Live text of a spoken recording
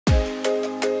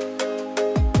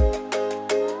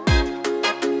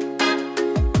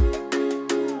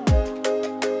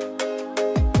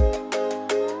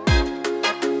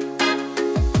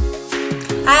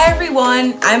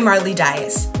everyone, I'm Marley.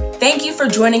 Thank you for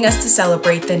joining us to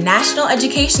celebrate the National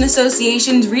Education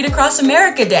Association's Read Across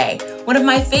America Day, one of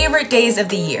my favorite days of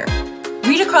the year.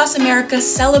 Read Across America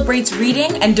celebrates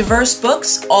reading and diverse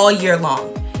books all year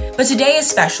long. But today is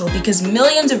special because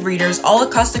millions of readers all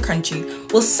across the country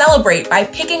will celebrate by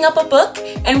picking up a book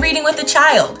and reading with a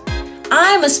child.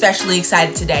 I'm especially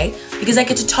excited today because I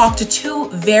get to talk to two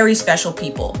very special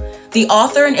people, the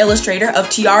author and illustrator of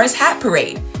Tiara's Hat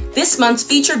Parade, this month's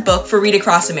featured book for Read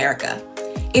Across America.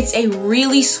 It's a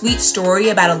really sweet story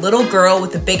about a little girl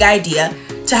with a big idea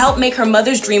to help make her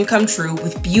mother's dream come true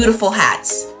with beautiful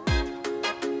hats.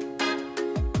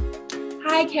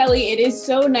 Hi, Kelly. It is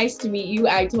so nice to meet you.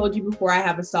 I told you before I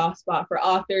have a soft spot for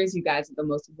authors. You guys are the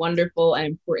most wonderful and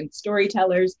important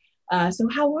storytellers. So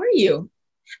how are you?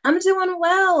 I'm doing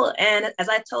well. And as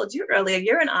I told you earlier,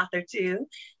 you're an author too.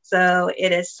 So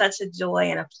it is such a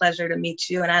joy and a pleasure to meet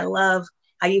you. And I love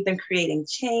how you've been creating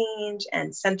change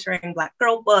and centering Black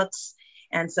girl books.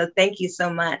 And so thank you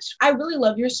so much. I really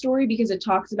love your story because it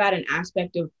talks about an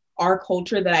aspect of our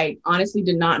culture that I honestly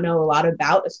did not know a lot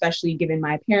about, especially given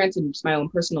my parents and just my own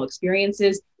personal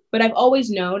experiences. But I've always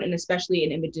known, and especially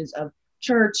in images of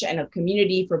church and of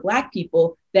community for Black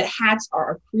people, that hats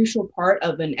are a crucial part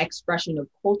of an expression of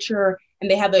culture, and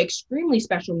they have an extremely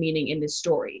special meaning in this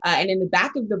story. And in the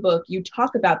back of the book, you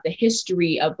talk about the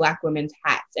history of Black women's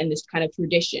hats and this kind of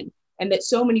tradition, and that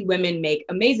so many women make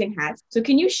amazing hats. So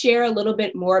can you share a little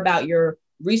bit more about your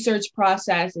research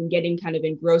process and getting kind of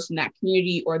engrossed in that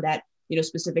community or that,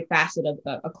 specific facet of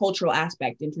a cultural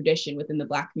aspect and tradition within the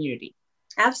Black community?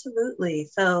 Absolutely.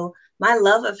 So my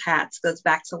love of hats goes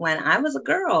back to when I was a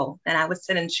girl and I would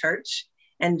sit in church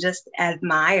and just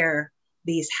admire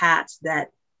these hats that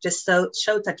just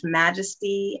showed such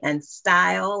majesty and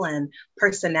style and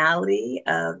personality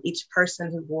of each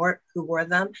person who wore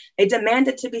them. They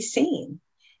demanded to be seen,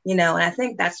 and I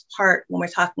think that's part when we're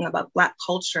talking about Black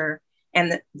culture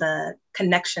and the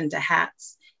connection to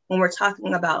hats. When we're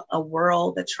talking about a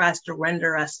world that tries to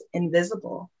render us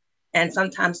invisible and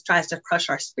sometimes tries to crush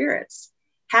our spirits,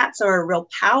 hats are a real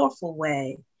powerful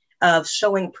way of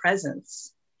showing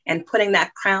presence and putting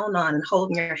that crown on and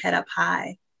holding your head up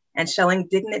high and showing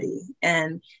dignity.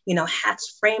 And,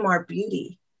 hats frame our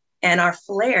beauty and our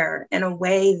flair in a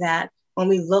way that when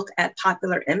we look at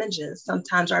popular images,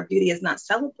 sometimes our beauty is not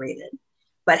celebrated,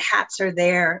 but hats are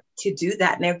there to do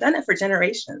that. And they've done it for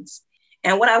generations.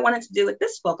 And what I wanted to do with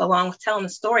this book, along with telling the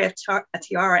story of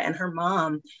Tiara and her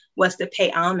mom, was to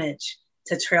pay homage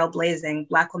to trailblazing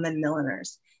Black women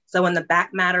milliners. So in the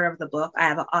back matter of the book, I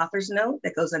have an author's note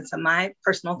that goes into my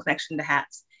personal connection to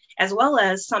hats, as well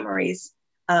as summaries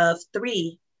of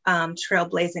 3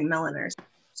 trailblazing milliners.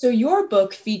 So your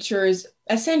book features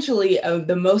essentially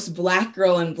the most Black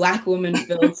girl and Black woman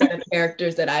filled set of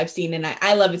characters that I've seen. And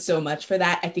I love it so much for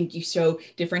that. I think you show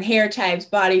different hair types,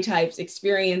 body types,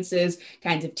 experiences,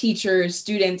 kinds of teachers,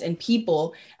 students, and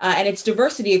people. And it's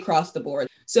diversity across the board.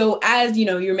 So as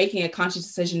you're making a conscious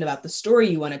decision about the story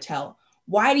you want to tell,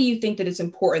 why do you think that it's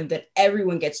important that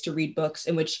everyone gets to read books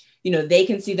in which, they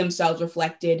can see themselves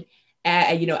reflected,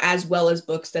 as well as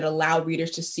books that allow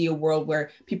readers to see a world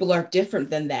where people are different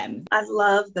than them? I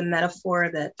love the metaphor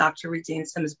that Dr. Regine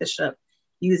Sims Bishop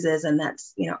uses, and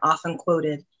that's, often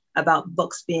quoted about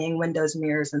books being windows,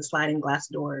 mirrors, and sliding glass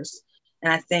doors.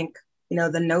 And I think,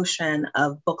 the notion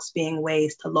of books being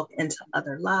ways to look into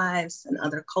other lives and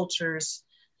other cultures,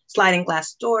 sliding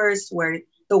glass doors where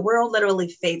the world literally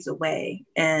fades away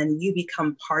and you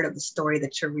become part of the story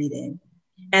that you're reading.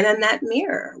 And then that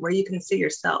mirror where you can see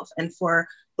yourself. And for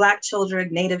Black children,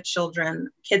 Native children,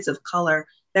 kids of color,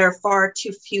 there are far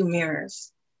too few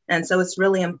mirrors. And so it's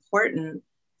really important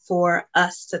for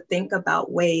us to think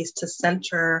about ways to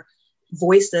center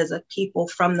voices of people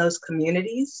from those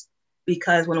communities,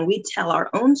 because when we tell our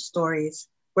own stories,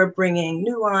 we're bringing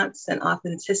nuance and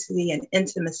authenticity and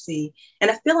intimacy and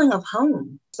a feeling of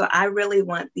home. So I really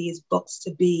want these books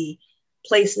to be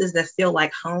places that feel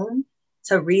like home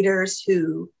to readers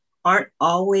who aren't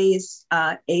always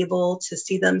able to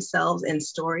see themselves in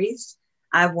stories.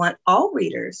 I want all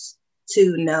readers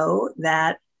to know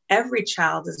that every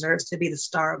child deserves to be the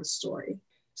star of a story.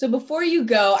 So before you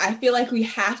go, I feel like we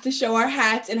have to show our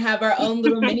hats and have our own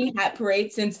little mini hat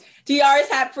parade, since Tiara's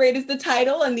Hat Parade is the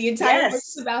title and the entire book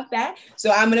is about that.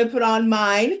 So I'm going to put on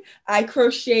mine. I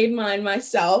crocheted mine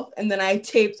myself, and then I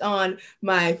taped on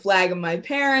my flag of my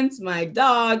parents, my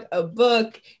dog, a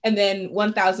book, and then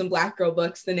 1,000 Black Girl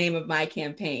Books, the name of my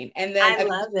campaign. And then I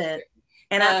love it.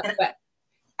 And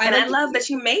I love that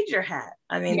you made your hat.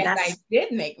 I mean, yes, I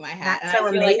did make my hat. That's so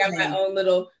I feel amazing. like I'm my own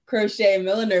little crochet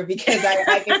milliner because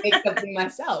I can make something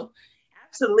myself.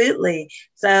 Absolutely.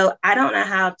 So I don't know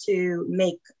how to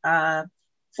make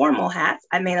formal hats.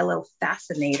 I made a little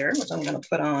fascinator, which I'm going to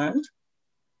put on,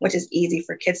 which is easy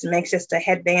for kids to make. It's just a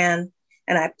headband,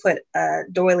 and I put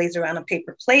doilies around a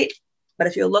paper plate. But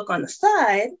if you look on the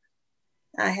side,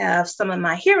 I have some of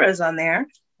my heroes on there,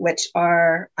 which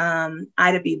are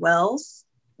Ida B. Wells,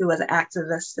 who was an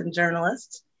activist and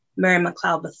journalist, Mary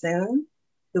McLeod Bethune,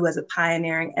 who was a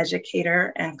pioneering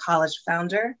educator and college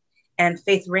founder, and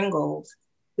Faith Ringgold,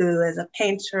 who is a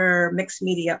painter, mixed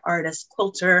media artist,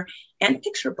 quilter, and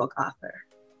picture book author.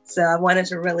 So I wanted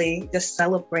to really just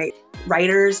celebrate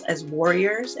writers as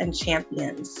warriors and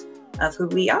champions of who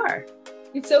we are.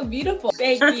 It's so beautiful.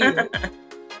 Thank you.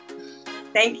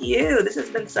 Thank you. This has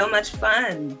been so much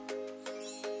fun.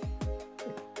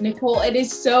 Nicole, it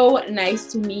is so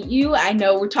nice to meet you. I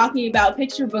know we're talking about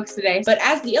picture books today, but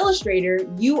as the illustrator,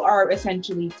 you are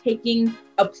essentially taking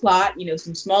a plot,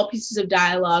 some small pieces of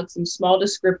dialogue, some small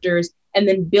descriptors, and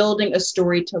then building a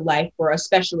story to life for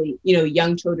especially,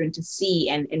 young children to see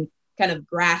and kind of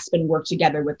grasp and work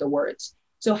together with the words.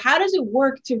 So how does it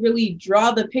work to really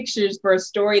draw the pictures for a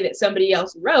story that somebody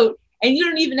else wrote, and you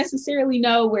don't even necessarily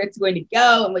know where it's going to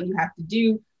go and what you have to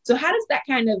do? So how does that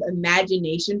kind of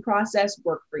imagination process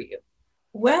work for you?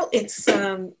 Well,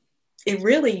 it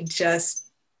really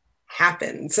just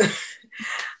happens.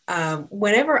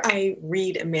 Whenever I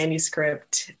read a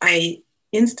manuscript, I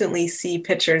instantly see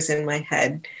pictures in my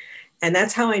head. And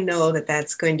that's how I know that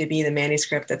that's going to be the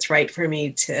manuscript that's right for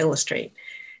me to illustrate.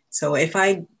 So if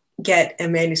I get a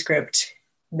manuscript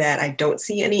that I don't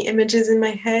see any images in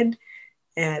my head,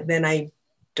 then I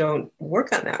don't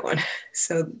work on that one.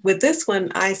 So with this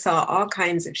one, I saw all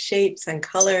kinds of shapes and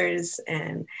colors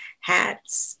and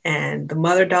hats and the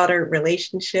mother-daughter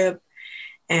relationship.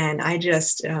 And I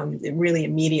just really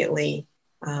immediately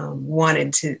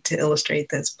wanted to illustrate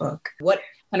this book. What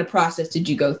kind of process did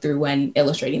you go through when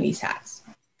illustrating these hats?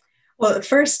 Well, at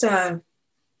first, I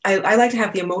like to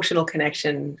have the emotional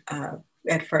connection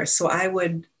at first. So I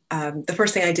would, the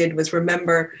first thing I did was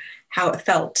remember how it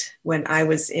felt when I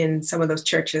was in some of those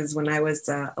churches when I was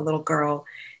a little girl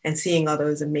and seeing all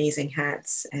those amazing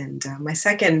hats. And my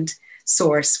second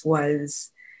source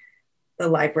was the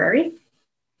library.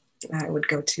 I would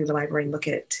go to the library and look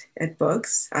at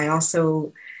books. I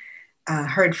also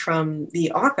heard from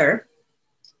the author,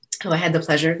 who I had the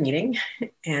pleasure of meeting,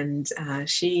 and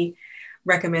she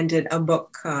recommended a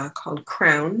book called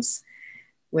Crowns,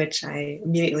 which I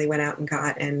immediately went out and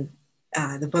got, and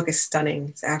the book is stunning.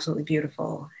 It's absolutely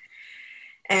beautiful.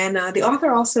 And the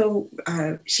author also,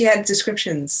 she had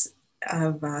descriptions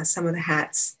of some of the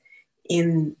hats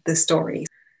in the story.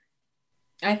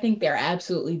 I think they're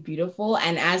absolutely beautiful.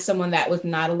 And as someone that was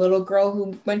not a little girl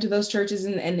who went to those churches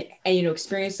and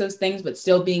experienced those things, but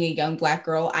still being a young Black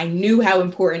girl, I knew how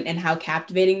important and how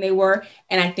captivating they were.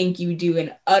 And I think you do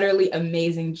an utterly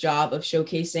amazing job of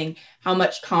showcasing how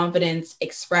much confidence,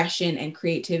 expression, and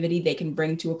creativity they can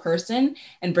bring to a person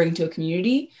and bring to a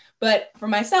community. But for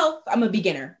myself, I'm a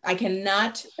beginner. I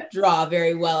cannot draw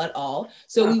very well at all.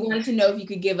 So we wanted to know if you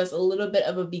could give us a little bit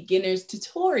of a beginner's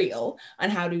tutorial on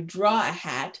how to draw a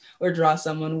hat or draw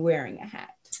someone wearing a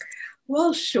hat.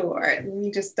 Well, sure. Let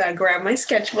me just grab my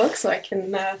sketchbook so I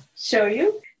can show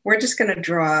you. We're just going to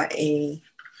draw a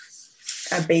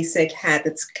basic hat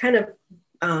that's kind of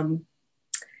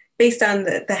based on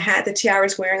the hat that Tiara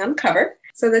is wearing on the cover.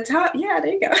 So the top, yeah,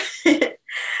 there you go.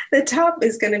 The top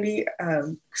is going to be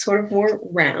sort of more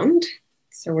round.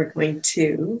 So we're going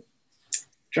to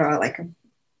draw like an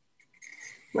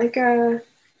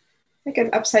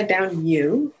upside down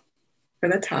U for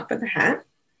the top of the hat.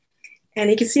 And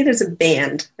you can see there's a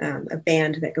band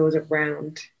that goes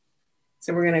around.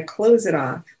 So we're going to close it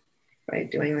off by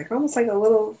doing almost like a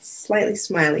little slightly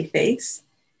smiley face.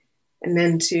 And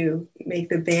then to make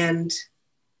the band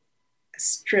a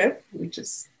strip, we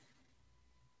just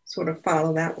sort of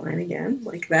follow that line again,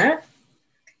 like that.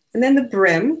 And then the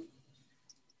brim,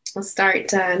 we'll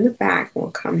start in the back, we'll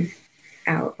come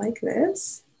out like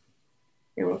this.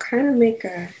 And we'll kind of make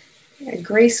a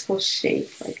graceful shape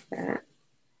like that.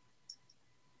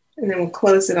 And then we'll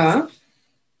close it off.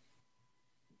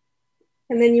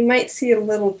 And then you might see a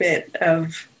little bit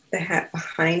of the hat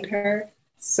behind her.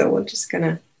 So we're just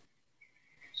gonna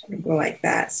sort of go like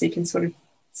that. So you can sort of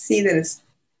see that it's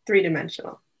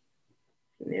three-dimensional.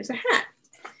 And there's a hat.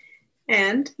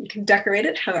 And you can decorate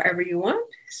it however you want.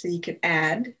 So you can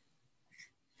add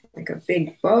like a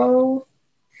big bow.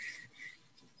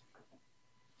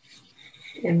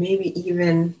 And maybe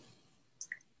even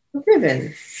a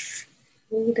ribbon.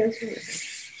 Maybe there's a ribbon.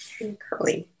 And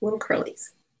curly, little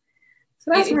curlies. So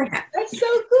that's my hat. That's so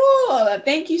cool.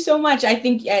 Thank you so much. I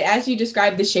think as you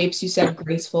described the shapes, you said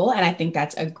graceful, and I think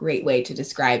that's a great way to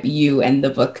describe you and the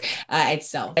book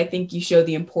itself. I think you show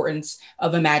the importance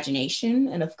of imagination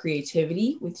and of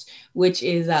creativity, which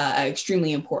is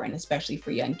extremely important, especially for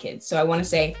young kids. So I want to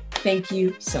say thank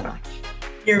you so much.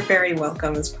 You're very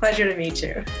welcome. It's a pleasure to meet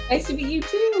you. Nice to meet you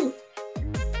too.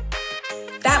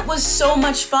 That was so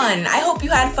much fun. I hope you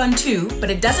had fun too,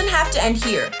 but it doesn't have to end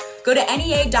here. Go to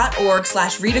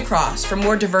nea.org/readacross for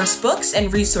more diverse books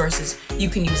and resources you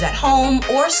can use at home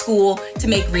or school to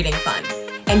make reading fun.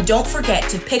 And don't forget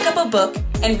to pick up a book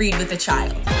and read with a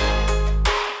child.